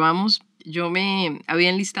que nos llevamos, yo me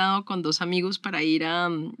había enlistado con 2 amigos para ir a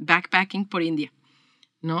backpacking por India.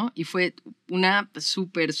 ¿no? Y fue una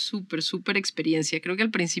súper experiencia. Creo que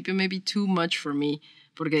al principio maybe too much for me,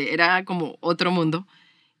 porque era como otro mundo.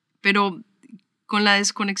 Pero con la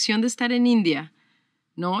desconexión de estar en India,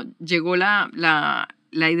 ¿no? Llegó la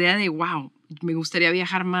idea de, wow, me gustaría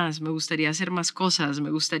viajar más, me gustaría hacer más cosas,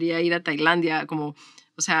 me gustaría ir a Tailandia, como,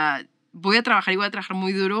 o sea, voy a trabajar y voy a trabajar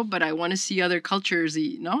muy duro, but I want to see other cultures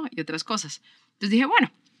 ¿no? Y otras cosas. Entonces dije,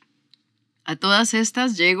 bueno, a todas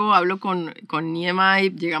estas llego, hablo con EMI,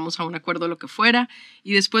 llegamos a un acuerdo, lo que fuera,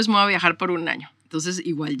 y después me voy a viajar por un año. Entonces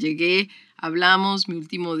igual llegué, hablamos, mi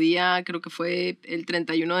último día creo que fue el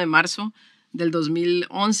 31 de marzo del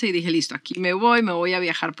 2011 y dije, listo, aquí me voy a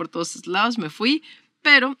viajar por todos estos lados, me fui,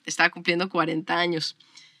 pero estaba cumpliendo 40 años.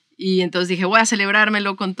 Y entonces dije, voy a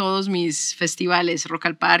celebrármelo con todos mis festivales, Rock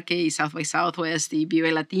al Parque y South by Southwest y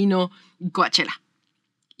Vive Latino y Coachella.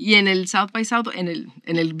 Y en el South by South, en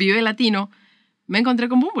el Vive Latino, me encontré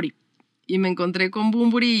con Bunbury.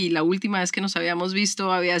 Y la última vez que nos habíamos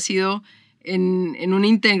visto había sido en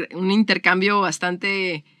un intercambio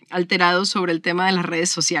bastante alterado sobre el tema de las redes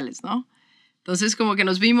sociales, ¿no? Entonces como que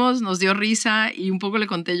nos vimos, nos dio risa y un poco le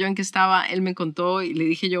conté yo en qué estaba. Él me contó y le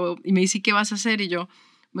dije yo, y me dice, ¿qué vas a hacer? Y yo,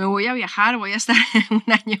 me voy a viajar, voy a estar un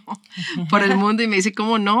año por el mundo. Y me dice,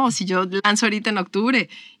 ¿cómo no? Si yo lanzo ahorita en octubre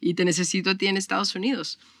y te necesito a ti en Estados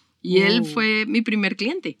Unidos. Y él fue mi primer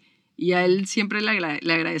cliente. Y a él siempre le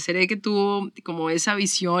agradeceré que tuvo como esa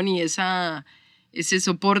visión y ese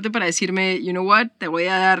soporte para decirme, you know what, te voy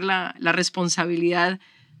a dar la responsabilidad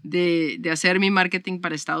de hacer mi marketing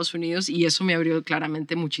para Estados Unidos. Y eso me abrió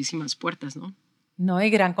claramente muchísimas puertas, ¿no? No, y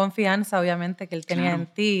gran confianza, obviamente, que él tenía Claro.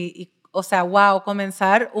 en ti. Y, o sea, wow,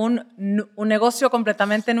 comenzar un negocio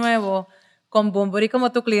completamente nuevo con Bunbury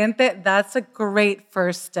como tu cliente, that's a great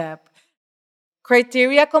first step.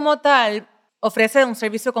 Criteria como tal ofrece un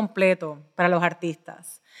servicio completo para los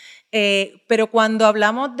artistas. Pero cuando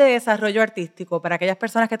hablamos de desarrollo artístico, para aquellas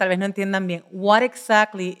personas que tal vez no entiendan bien, what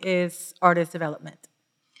exactly is artist development?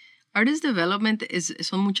 Artist development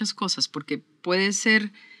son muchas cosas, porque puede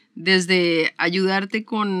ser desde ayudarte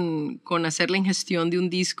con hacer la ingestión de un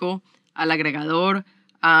disco al agregador,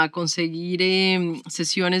 a conseguir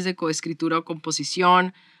sesiones de coescritura o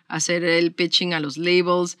composición, hacer el pitching a los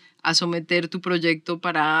labels, a someter tu proyecto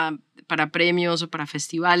para premios o para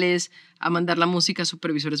festivales, a mandar la música a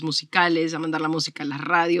supervisores musicales, a mandar la música a las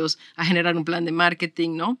radios, a generar un plan de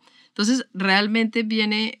marketing, ¿no? Entonces, realmente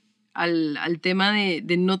viene al tema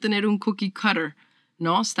de no tener un cookie cutter,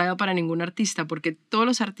 ¿no? Style para ningún artista, porque todos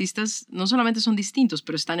los artistas no solamente son distintos,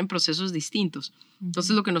 pero están en procesos distintos.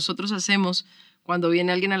 Entonces, lo que nosotros hacemos cuando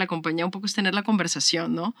viene alguien a la compañía un poco es tener la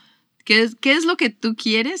conversación, ¿no? ¿Qué es lo que tú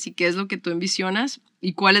quieres y qué es lo que tú envisionas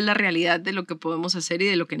y cuál es la realidad de lo que podemos hacer y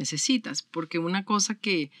de lo que necesitas? Porque una cosa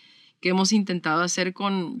que hemos intentado hacer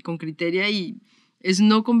con Criteria es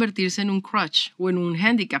no convertirse en un crutch o en un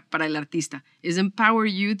handicap para el artista, es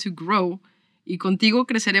empower you to grow y contigo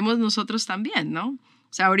creceremos nosotros también, ¿no?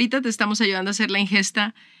 O sea, ahorita te estamos ayudando a hacer la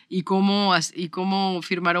ingesta y cómo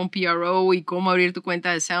firmar a un PRO y cómo abrir tu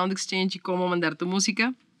cuenta de Sound Exchange y cómo mandar tu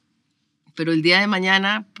música. Pero el día de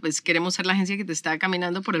mañana, pues queremos ser la agencia que te está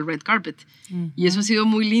caminando por el red carpet. Y eso ha sido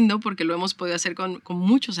muy lindo porque lo hemos podido hacer con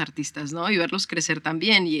muchos artistas, ¿no? Y verlos crecer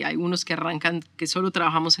también. Y hay unos que arrancan que solo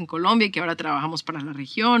trabajamos en Colombia y que ahora trabajamos para la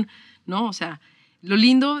región, ¿no? O sea, lo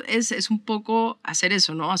lindo es un poco hacer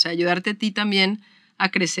eso, ¿no? O sea, ayudarte a ti también a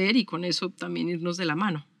crecer y con eso también irnos de la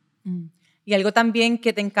mano. Y algo también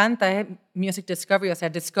que te encanta es music discovery, o sea,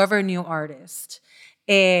 discover new artists.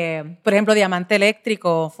 Por ejemplo, Diamante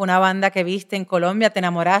Eléctrico fue una banda que viste en Colombia, te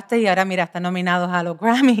enamoraste y ahora mira, están nominados a los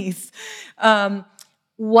Grammys.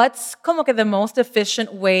 What's como que the most efficient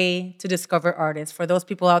way to discover artists for those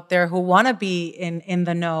people out there who want to be in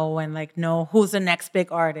the know and like know who's the next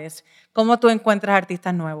big artist? ¿Cómo tú encuentras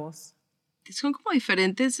artistas nuevos? Son como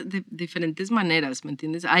diferentes maneras, ¿me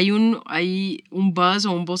entiendes? Hay un buzz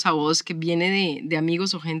o un voz a voz que viene de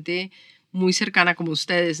amigos o gente muy cercana como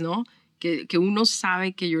ustedes, ¿no? Que uno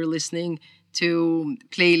sabe que you're listening to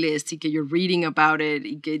playlists y que you're reading about it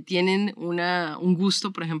y que tienen un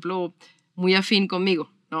gusto, por ejemplo, muy afín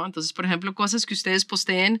conmigo, ¿no? Entonces, por ejemplo, cosas que ustedes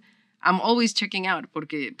posteen, I'm always checking out,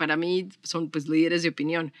 porque para mí son pues líderes de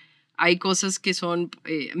opinión. Hay cosas que son,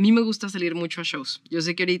 a mí me gusta salir mucho a shows. Yo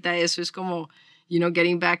sé que ahorita eso es como, you know,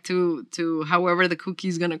 getting back to however the cookie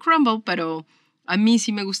is gonna crumble, pero a mí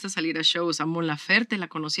sí me gusta salir a shows. A Mon Laferte la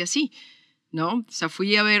conocí así, ¿no? O sea,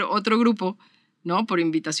 fui a ver otro grupo, ¿no? Por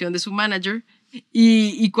invitación de su manager.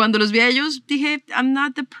 Y cuando los vi a ellos, dije, I'm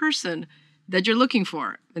not the person that you're looking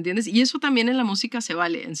for, ¿me entiendes? Y eso también en la música se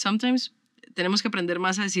vale. And sometimes tenemos que aprender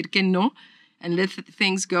más a decir que no and let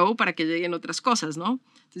things go para que lleguen otras cosas, ¿no?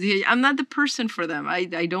 Entonces dije, I'm not the person for them. I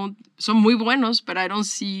don't, son muy buenos, but I don't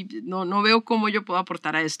see, no veo cómo yo puedo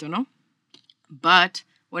aportar a esto, ¿no? But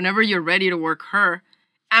whenever you're ready to work her,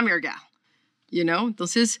 I'm your gal, you know?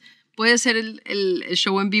 Entonces puede ser el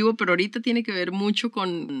show en vivo, pero ahorita tiene que ver mucho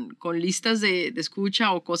con listas de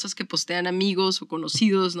escucha o cosas que postean amigos o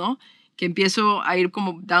conocidos, ¿no? Que empiezo a ir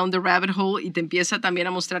como down the rabbit hole y te empieza también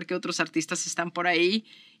a mostrar que otros artistas están por ahí.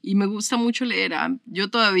 Y me gusta mucho leer. Yo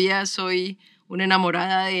todavía soy una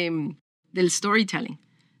enamorada del storytelling.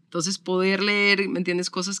 Entonces, poder leer, ¿me entiendes?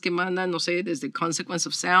 Cosas que mandan, no sé, desde Consequence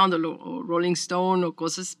of Sound o Rolling Stone o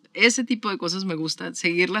cosas, ese tipo de cosas me gusta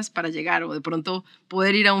seguirlas para llegar, o de pronto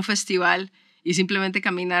poder ir a un festival y simplemente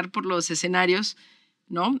caminar por los escenarios,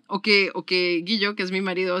 ¿no? O que Guillo, que es mi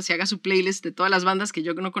marido, se haga su playlist de todas las bandas que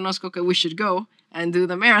yo no conozco, que we should go and do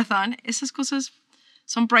the marathon. Esas cosas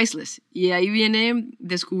son priceless. Y ahí viene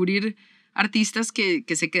descubrir artistas que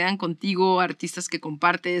se quedan contigo, artistas que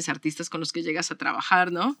compartes, artistas con los que llegas a trabajar,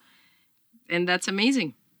 ¿no? And that's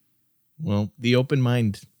amazing. Well, the open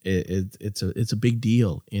mind, it's a big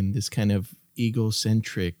deal in this kind of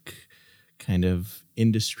egocentric kind of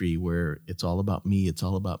industry where it's all about me, it's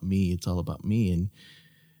all about me, it's all about me. And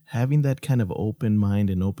having that kind of open mind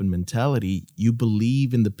and open mentality, you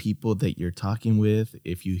believe in the people that you're talking with.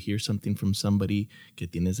 If you hear something from somebody que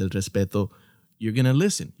tienes el respeto, you're going to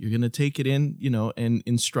listen. You're going to take it in, you know, and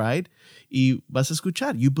in stride. Y vas a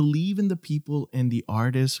escuchar. You believe in the people and the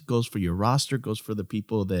artist. Goes for your roster, goes for the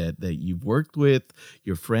people that you've worked with,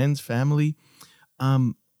 your friends, family.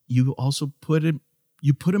 You also put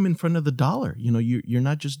them in front of the dollar. You know, you're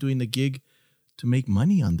not just doing the gig to make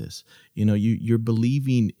money on this. You know, you're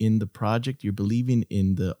believing in the project, you're believing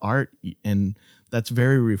in the art, and that's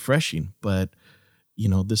very refreshing. But, you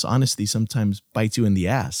know, this honesty sometimes bites you in the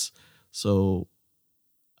ass. So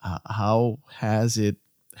how has it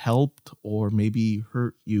helped or maybe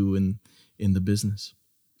hurt you in the business?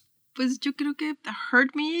 Pues yo creo que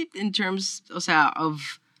hurt me in terms, o sea,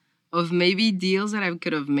 of maybe deals that I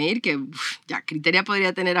could have made, que ya, Criteria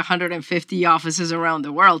podría tener 150 offices around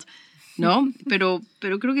the world, ¿no? Pero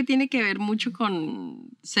creo que tiene que ver mucho con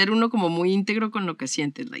ser uno como muy íntegro con lo que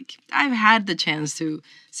siente. Like, I've had the chance to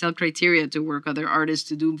sell Criteria, to work other artists,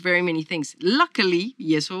 to do very many things. Luckily,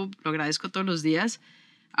 y eso lo agradezco todos los días,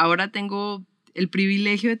 ahora tengo el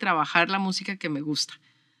privilegio de trabajar la música que me gusta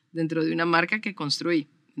dentro de una marca que construí,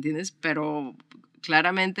 ¿entiendes? Pero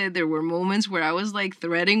claramente there were moments where I was like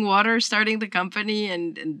threading water starting the company,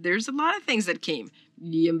 and there's a lot of things that came.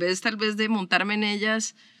 Y en vez tal vez de montarme en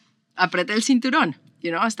ellas, apreté el cinturón,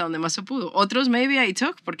 you know, hasta donde más se pudo. Otros maybe I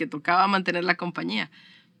took porque tocaba mantener la compañía.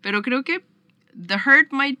 Pero creo que the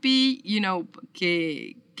hurt might be, you know,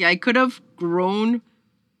 que I could have grown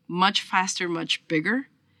much faster, much bigger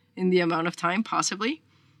in the amount of time, possibly.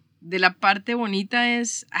 De la parte bonita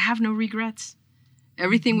es, I have no regrets.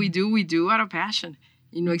 Everything we do out of passion.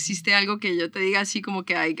 Y no existe algo que yo te diga así como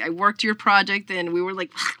que I worked your project and we were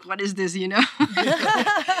like, what is this, you know?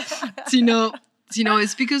 Sino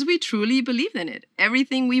it's because we truly believed in it.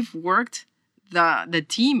 Everything we've worked, the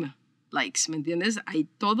team likes, ¿me entiendes? Hay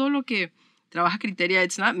todo lo que trabaja Criteria.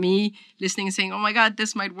 It's not me listening and saying, oh my God,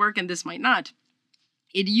 this might work and this might not.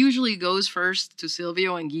 It usually goes first to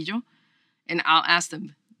Silvio and Guillo, and I'll ask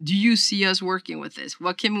them, do you see us working with this?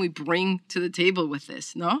 What can we bring to the table with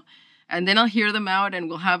this, no? And then I'll hear them out and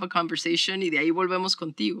we'll have a conversation y de ahí volvemos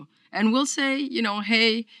contigo. And we'll say, you know,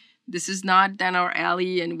 hey, this is not down our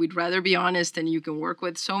alley and we'd rather be honest and you can work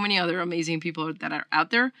with so many other amazing people that are out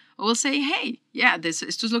there. Or we'll say, hey, yeah,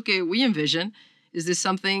 esto es lo que we envision. Is this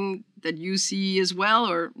something that you see as well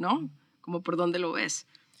or no? Como por dónde lo ves.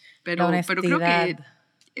 Pero creo que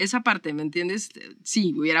esa parte, ¿me entiendes?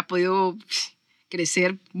 Sí, hubiera podido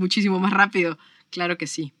crecer muchísimo más rápido. Claro que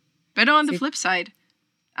sí. Pero on the flip side,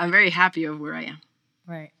 I'm very happy of where I am.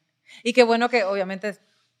 Right. Y qué bueno que obviamente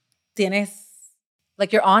tienes,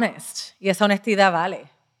 like you're honest. Y esa honestidad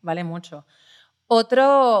vale mucho.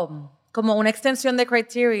 Otro, como una extensión de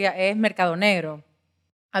Criteria es Mercado Negro.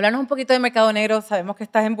 Háblanos un poquito de Mercado Negro. Sabemos que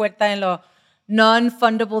estás envuelta en los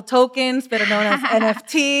non-fundable tokens, pero no los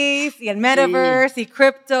NFTs y el metaverse y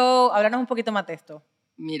crypto. Háblanos un poquito más de esto.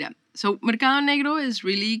 Mira, so Mercado Negro es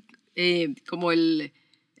really como el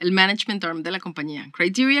management arm de la compañía.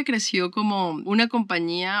 Criteria creció como una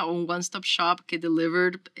compañía o un one-stop shop que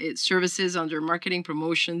delivered services under marketing,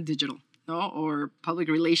 promotion, digital, ¿no? Or public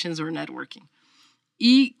relations or networking.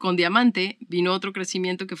 Y con Diamante vino otro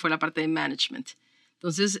crecimiento que fue la parte de management.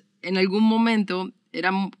 Entonces, en algún momento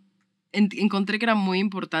encontré que era muy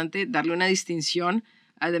importante darle una distinción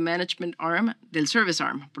a the management arm del service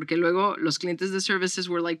arm. Porque luego los clientes de services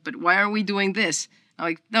were like, but why aren't we doing this? I'm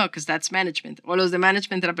like, no, because that's management. O los de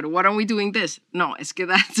management era, but why aren't we doing this? No, es que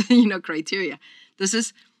that's, criteria.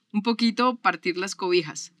 Entonces, un poquito partir las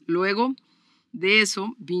cobijas. Luego de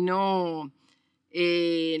eso vino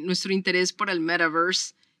nuestro interés por el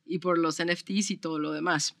metaverse y por los NFTs y todo lo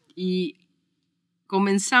demás. Y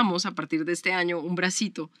comenzamos a partir de este año un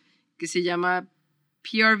bracito que se llama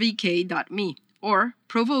prvk.me or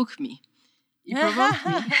Provoke Me. Y Provoke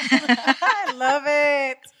Me. I love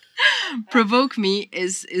it. Provoke Me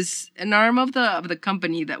is an arm of the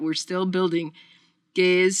company that we're still building,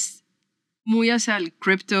 que es muy hacia el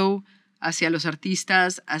crypto, hacia los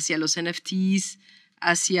artistas, hacia los NFTs,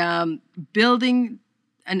 hacia building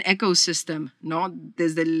an ecosystem, ¿no?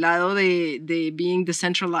 Desde el lado de being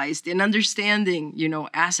decentralized and understanding,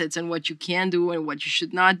 assets and what you can do and what you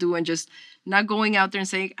should not do, and just not going out there and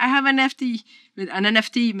saying, I have an NFT,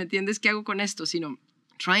 ¿me entiendes? ¿Qué hago con esto? Sino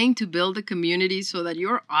trying to build a community so that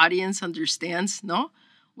your audience understands, ¿no?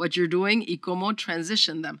 What you're doing y cómo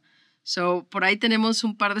transition them. So, por ahí tenemos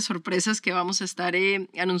un par de sorpresas que vamos a estar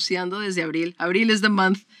anunciando desde abril. Abril is the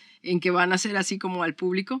month en que van a ser así como al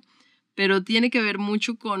público, pero tiene que ver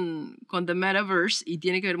mucho con the metaverse y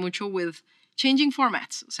tiene que ver mucho with changing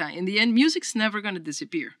formats. O sea, in the end, music's never going to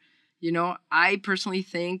disappear. I personally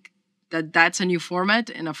think that that's a new format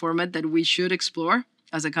and a format that we should explore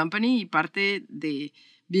as a company. Y parte de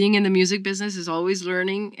being in the music business is always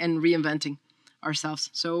learning and reinventing ourselves.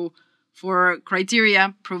 So, for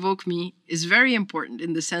criteria, Provoke Me is very important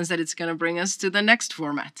in the sense that it's going to bring us to the next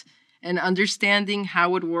format and understanding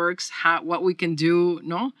how it works, what we can do,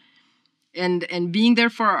 ¿no? And being there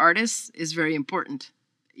for our artists is very important.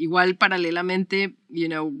 Igual, paralelamente,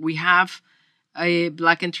 we have a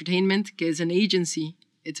Black Entertainment, que es an agency.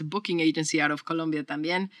 It's a booking agency out of Colombia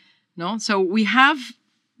también, ¿no? So we have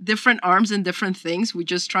different arms and different things. We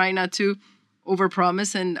just try not to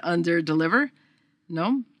overpromise and underdeliver,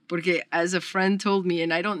 ¿no? Porque as a friend told me,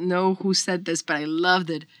 and I don't know who said this, but I loved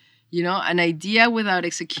it, an idea without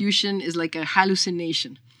execution is like a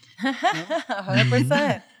hallucination.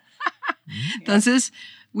 100%. Entonces,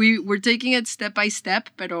 we're taking it step by step,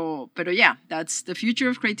 pero yeah, that's the future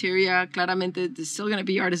of criteria. Claramente, there's still going to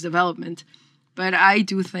be artist development. But I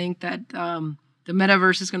do think that the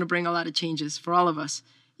metaverse is going to bring a lot of changes for all of us.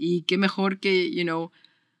 Y qué mejor que,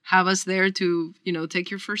 have us there to,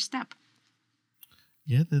 take your first step.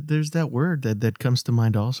 Yeah, there's that word that comes to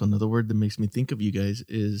mind also. Another word that makes me think of you guys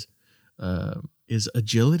is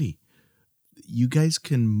agility. You guys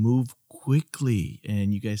can move quickly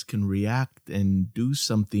and you guys can react and do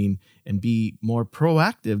something and be more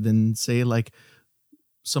proactive than, say, like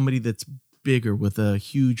somebody that's bigger with a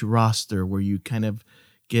huge roster where you kind of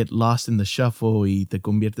get lost in the shuffle y te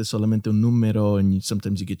convierte solamente un número and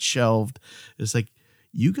sometimes you get shelved. It's like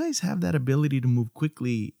you guys have that ability to move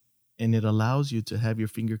quickly, and it allows you to have your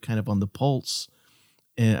finger kind of on the pulse.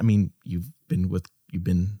 And I mean, you've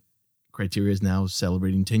been Criteria is now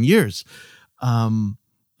celebrating 10 years.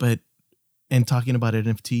 And talking about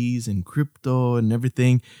NFTs and crypto and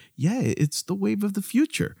everything. Yeah, it's the wave of the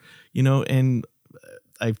future, and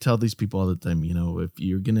I tell these people all the time, if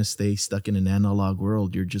you're going to stay stuck in an analog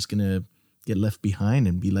world, you're just going to get left behind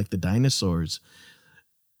and be like the dinosaurs.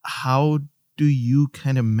 How do you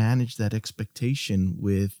kind of manage that expectation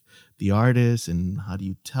with the artists, and how do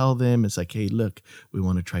you tell them? It's like, hey, look, we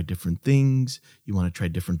want to try different things. You want to try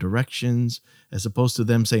different directions, as opposed to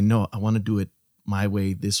them saying, no, I want to do it my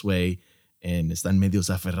way, this way, and están medios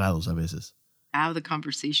aferrados a veces. Have the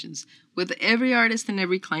conversations with every artist and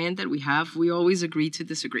every client that we have. We always agree to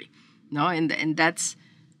disagree, no, and that's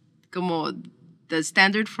como the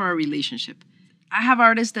standard for our relationship. I have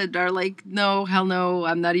artists that are like, no, hell no,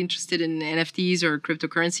 I'm not interested in NFTs or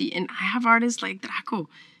cryptocurrency. And I have artists like Draco.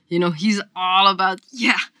 He's all about,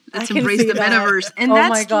 let's embrace the metaverse. And that's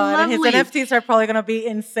my God. lovely. His NFTs are probably going to be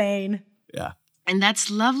insane. Yeah. And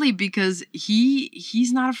that's lovely because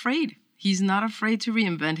he's not afraid. He's not afraid to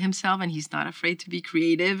reinvent himself, and he's not afraid to be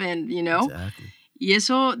creative. And, Exactly. Y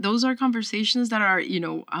eso, those are conversations that are,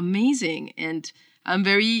 amazing. And I'm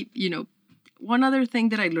very, one other thing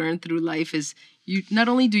that I learned through life is not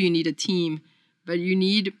only do you need a team, but you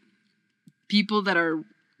need people that are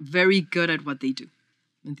very good at what they do.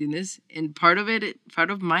 ¿Me entiendes? And part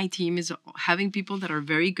of my team is having people that are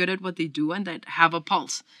very good at what they do and that have a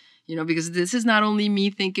pulse, because this is not only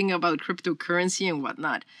me thinking about cryptocurrency and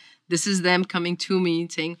whatnot. This is them coming to me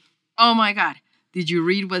saying, oh my God, did you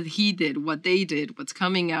read what he did, what they did, what's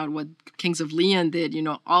coming out, what Kings of Leon did,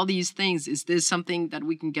 all these things. Is this something that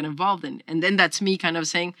we can get involved in? And then that's me kind of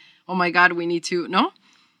saying, oh my God, we need to, no?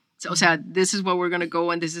 O sea, this is what we're going to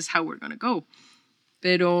go and this is how we're going to go.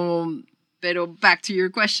 Pero back to your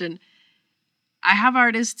question, I have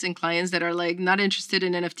artists and clients that are like not interested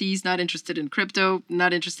in NFTs, not interested in crypto,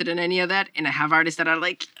 not interested in any of that. And I have artists that are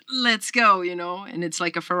like, let's go, you know? And it's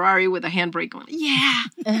like a Ferrari with a handbrake going, yeah,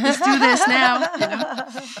 let's do this now, you know?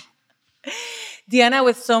 Diana,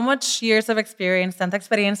 with so much years of experience, tanta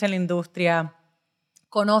experiencia en la industria,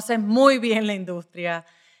 conoces muy bien la industria.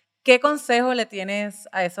 ¿Qué consejo le tienes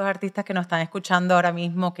a esos artistas que nos están escuchando ahora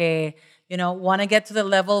mismo que, you know, want to get to the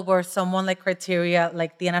level where someone like Criteria,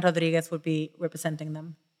 like Diana Rodríguez, would be representing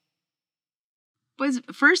them? Pues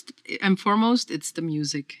first and foremost, it's the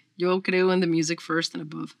music. Yo creo in the music first and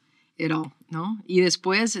above it all, ¿no? Y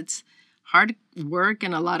después, it's hard work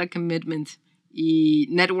and a lot of commitment y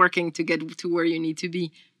networking to get to where you need to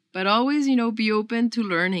be. But always, you know, be open to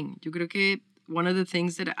learning. Yo creo que one of the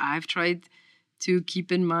things that I've tried to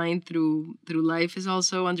keep in mind through life is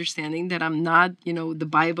also understanding that I'm not, you know, the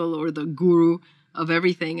Bible or the guru of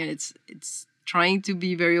everything. And it's trying to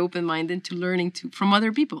be very open-minded to learning from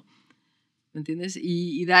other people. ¿Me entiendes?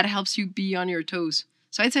 Y that helps you be on your toes.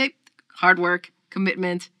 So I'd say hard work,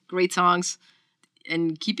 commitment, great songs,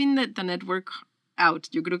 and keeping the network out.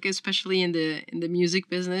 Yo creo que especially in the music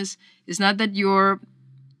business, it's not that you're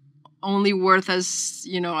only worth as,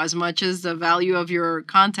 you know, as much as the value of your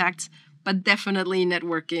contacts, but definitely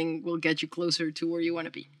networking will get you closer to where you want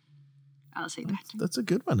to be. I'll say that. That's a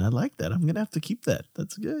good one. I like that. I'm going to have to keep that.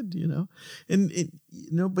 That's good, you know. And,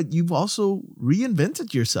 you know, but you've also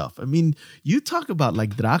reinvented yourself. I mean, you talk about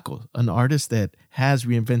like Draco, an artist that has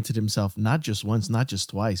reinvented himself not just once, not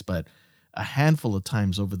just twice, but a handful of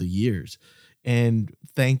times over the years. And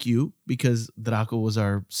thank you, because Draco was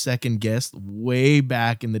our second guest way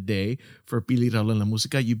back in the day for Pili Raul en la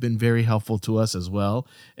Música. You've been very helpful to us as well.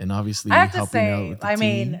 And obviously, I have to helping out say, with the I team.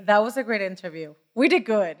 mean, that was a great interview. We did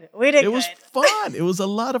good. It was fun. It was a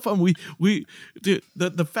lot of fun.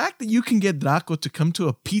 The fact that you can get Draco to come to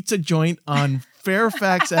a pizza joint on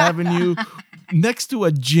Fairfax Avenue next to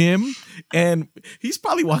a gym, and he's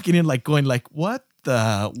probably walking in like going like, what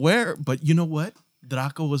the, where? But you know what?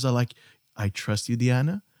 Draco was like, I trust you,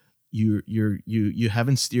 Diana. You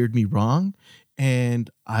haven't steered me wrong, and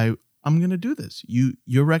I'm gonna do this.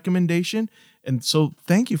 Your recommendation, and so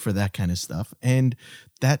thank you for that kind of stuff. And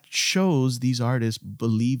that shows these artists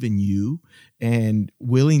believe in you and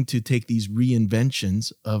willing to take these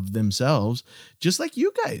reinventions of themselves, just like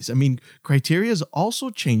you guys. I mean, criteria has also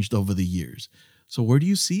changed over the years. So where do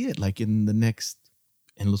you see it? Like in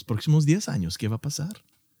los próximos 10 años, ¿qué va a pasar?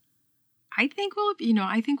 I think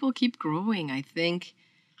we'll keep growing. I think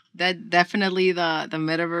that definitely the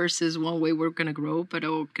metaverse is one way we're going to grow, but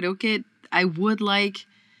creo que I would like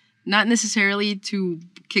not necessarily to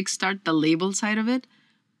kickstart the label side of it,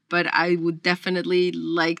 but I would definitely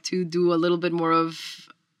like to do a little bit more of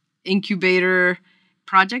incubator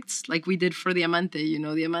projects like we did for Diamante. You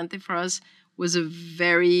know, Diamante for us was a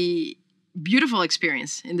very beautiful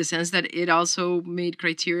experience in the sense that it also made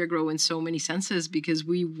criteria grow in so many senses because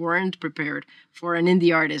we weren't prepared for an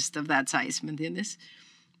indie artist of that size, ¿me entiendes?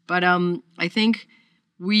 But I think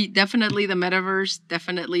we definitely the metaverse,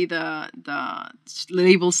 definitely the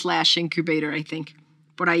label / incubator, I think.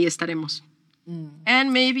 Por ahí estaremos.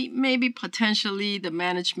 And maybe potentially the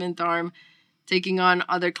management arm taking on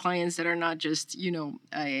other clients that are not just, you know,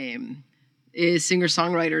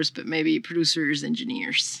 singer-songwriters, but maybe producers,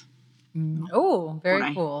 engineers. Oh,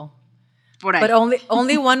 very cool. Por ahí. But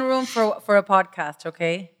only one room for a podcast,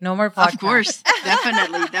 okay? No more podcasts. Of course.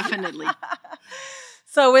 Definitely.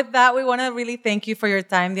 So with that, we want to really thank you for your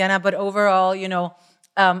time, Diana. But overall, you know,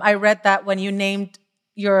 I read that when you named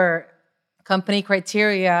your company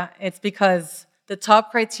Criteria, it's because the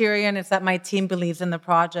top criterion is that my team believes in the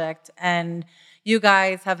project. And you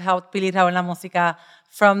guys have helped Pili Raul en la Música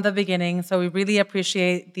from the beginning. So we really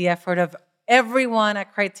appreciate the effort of everyone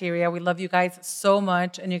at Criteria. We love you guys so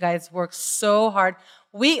much, and you guys work so hard.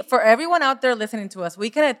 For everyone out there listening to us, we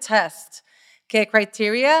can attest que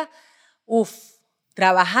Criteria,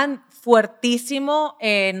 trabajan fuertísimo.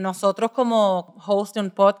 Nosotros como host de un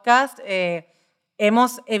podcast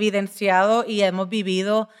hemos evidenciado y hemos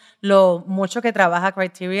vivido lo mucho que trabaja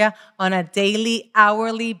Criteria on a daily,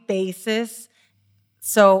 hourly basis.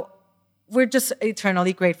 So we're just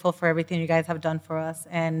eternally grateful for everything you guys have done for us.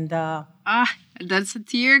 And that's a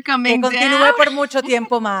tear coming down. Que continúe por mucho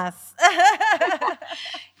tiempo más.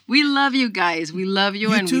 We love you guys. We love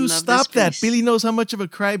you, and we love stop this that. place. Billy knows how much of a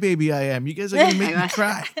crybaby I am. You guys are going to make me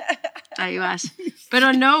cry. Ahí vas. But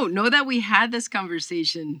know that we had this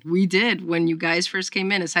conversation. We did when you guys first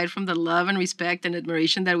came in. Aside from the love and respect and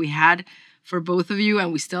admiration that we had for both of you,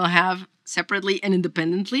 and we still have separately and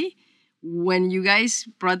independently. When you guys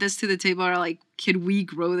brought this to the table, are like, could we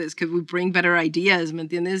grow this? Could we bring better ideas? ¿Me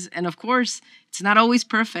entiendes? And of course, it's not always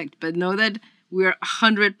perfect, but know that we're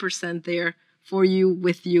 100% there for you,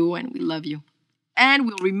 with you, and we love you. And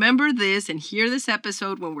we'll remember this and hear this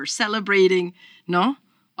episode when we're celebrating, no?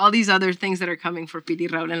 All these other things that are coming for Pili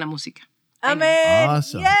Raúl en la música. Amen.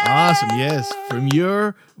 Awesome. Yay! Awesome. Yes. From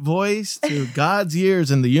your voice to God's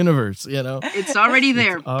ears in the universe, you know. It's already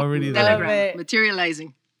there. It's already there. Telegram,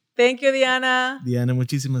 materializing. Thank you, Diana. Diana,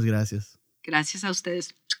 muchísimas gracias. Gracias a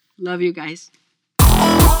ustedes. Love you guys.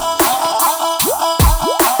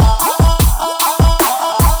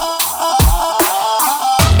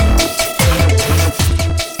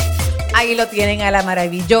 Ahí lo tienen a la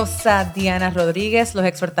maravillosa Diana Rodríguez. Los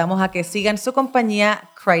exhortamos a que sigan su compañía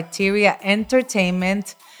Criteria Entertainment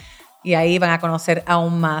y ahí van a conocer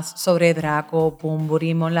aún más sobre Draco,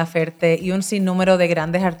 Bunbury, Mon Laferte y un sinnúmero de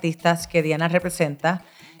grandes artistas que Diana representa.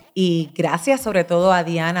 Y gracias sobre todo a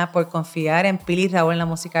Diana por confiar en Pili Raúl en la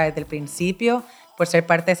música desde el principio, por ser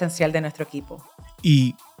parte esencial de nuestro equipo.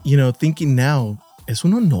 Y, thinking now, es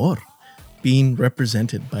un honor being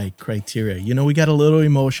represented by Criteria. We got a little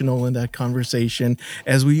emotional in that conversation,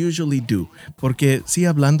 as we usually do. Porque sí,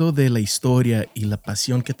 hablando de la historia y la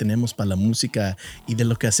pasión que tenemos para la música y de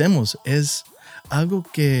lo que hacemos, es algo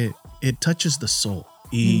que it touches the soul.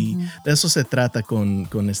 Y de eso se trata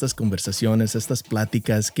con estas conversaciones, estas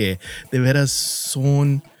pláticas que de veras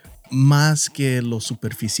son más que lo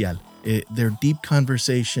superficial. They're deep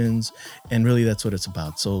conversations, and really that's what it's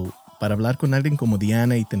about. So, para hablar con alguien como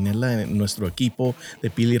Diana y tenerla en nuestro equipo de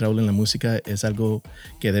Pili Raúl en la música es algo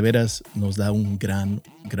que de veras nos da un gran,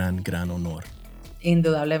 gran, gran honor.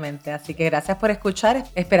 Indudablemente. Así que gracias por escuchar.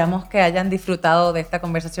 Esperamos que hayan disfrutado de esta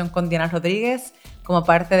conversación con Diana Rodríguez como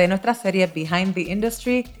parte de nuestra serie Behind the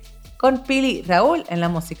Industry con Pili Raúl en la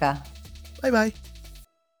música. Bye bye.